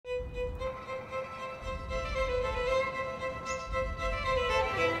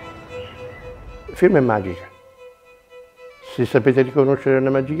Fermo è magica. Se sapete riconoscere una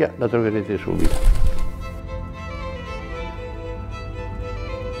magia, la troverete subito.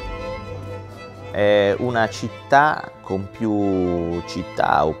 È una città con più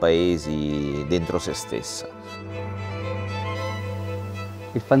città o paesi dentro se stessa.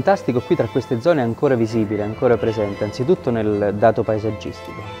 Il fantastico qui tra queste zone è ancora visibile, ancora presente, anzitutto nel dato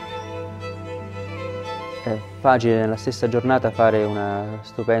paesaggistico. È facile nella stessa giornata fare una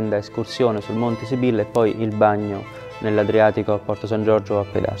stupenda escursione sul Monte Sibilla e poi il bagno nell'Adriatico a Porto San Giorgio o a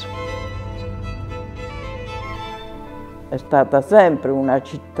Pedaso. È stata sempre una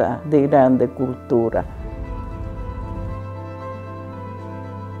città di grande cultura.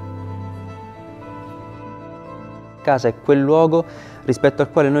 Casa è quel luogo rispetto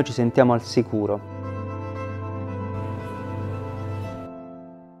al quale noi ci sentiamo al sicuro.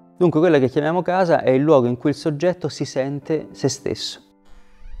 Dunque quella che chiamiamo casa è il luogo in cui il soggetto si sente se stesso.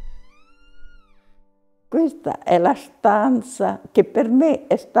 Questa è la stanza che per me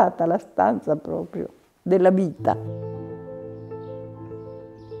è stata la stanza proprio della vita.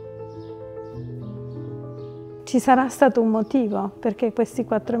 Ci sarà stato un motivo perché questi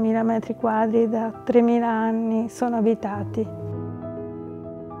 4.000 metri quadri da 3.000 anni sono abitati.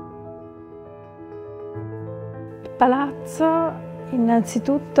 Il palazzo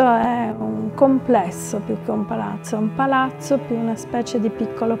innanzitutto è un complesso più che un palazzo più una specie di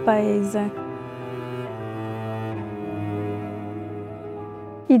piccolo paese.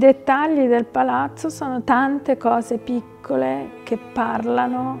 I dettagli del palazzo sono tante cose piccole che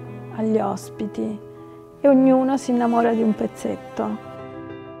parlano agli ospiti e ognuno si innamora di un pezzetto.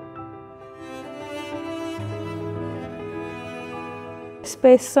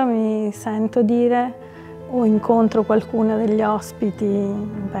 Spesso mi sento dire o incontro qualcuno degli ospiti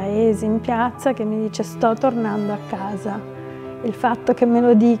in paesi, in piazza, che mi dice sto tornando a casa. Il fatto che me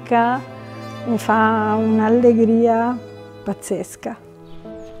lo dica mi fa un'allegria pazzesca.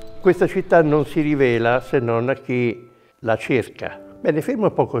 Questa città non si rivela se non a chi la cerca. Bene, Fermo è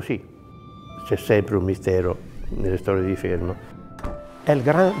un po' così. C'è sempre un mistero nelle storie di Fermo. È il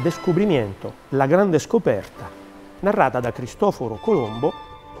gran descubrimento, la grande scoperta, narrata da Cristoforo Colombo.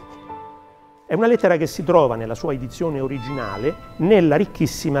 È una lettera che si trova nella sua edizione originale nella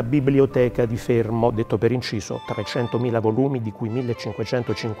ricchissima biblioteca di Fermo, detto per inciso 300.000 volumi, di cui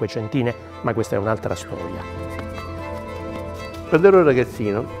 1.500 cinquecentine, ma questa è un'altra storia. Quando ero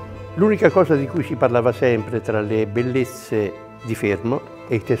ragazzino, l'unica cosa di cui si parlava sempre tra le bellezze di Fermo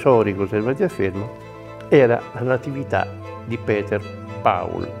e i tesori conservati a Fermo era la natività di Peter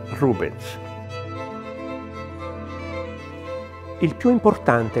Paul Rubens. Il più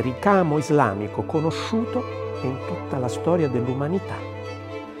importante ricamo islamico conosciuto in tutta la storia dell'umanità.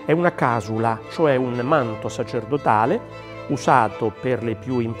 È una casula, cioè un manto sacerdotale usato per le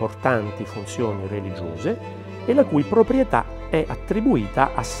più importanti funzioni religiose e la cui proprietà è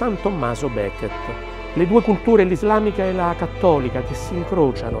attribuita a San Tommaso Becket. Le due culture, l'islamica e la cattolica, che si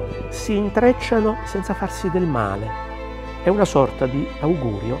incrociano, si intrecciano senza farsi del male. È una sorta di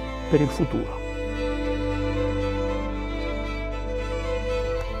augurio per il futuro.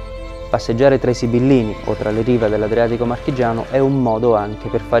 Passeggiare tra i Sibillini o tra le rive dell'Adriatico marchigiano è un modo anche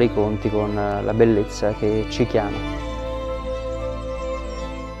per fare i conti con la bellezza che ci chiama.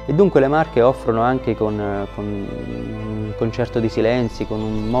 E dunque le Marche offrono anche con un concerto di silenzi, con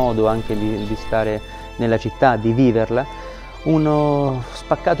un modo anche di stare nella città, di viverla, uno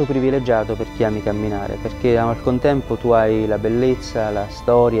spaccato privilegiato per chi ami camminare, perché al contempo tu hai la bellezza, la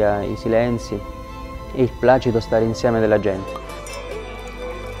storia, i silenzi e il placido stare insieme della gente.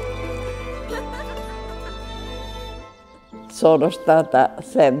 Sono stata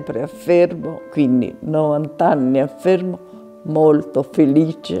sempre a Fermo, quindi 90 anni a Fermo, molto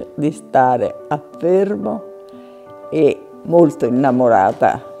felice di stare a Fermo e molto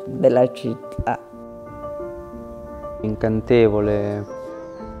innamorata della città. Incantevole,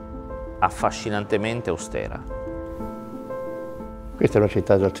 Affascinantemente austera. Questa è una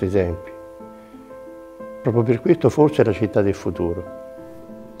città di altri tempi. Proprio per questo forse è la città del futuro.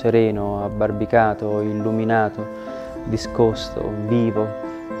 sereno, abbarbicato, illuminato, discosto, vivo,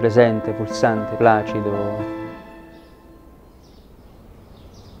 presente, pulsante, placido.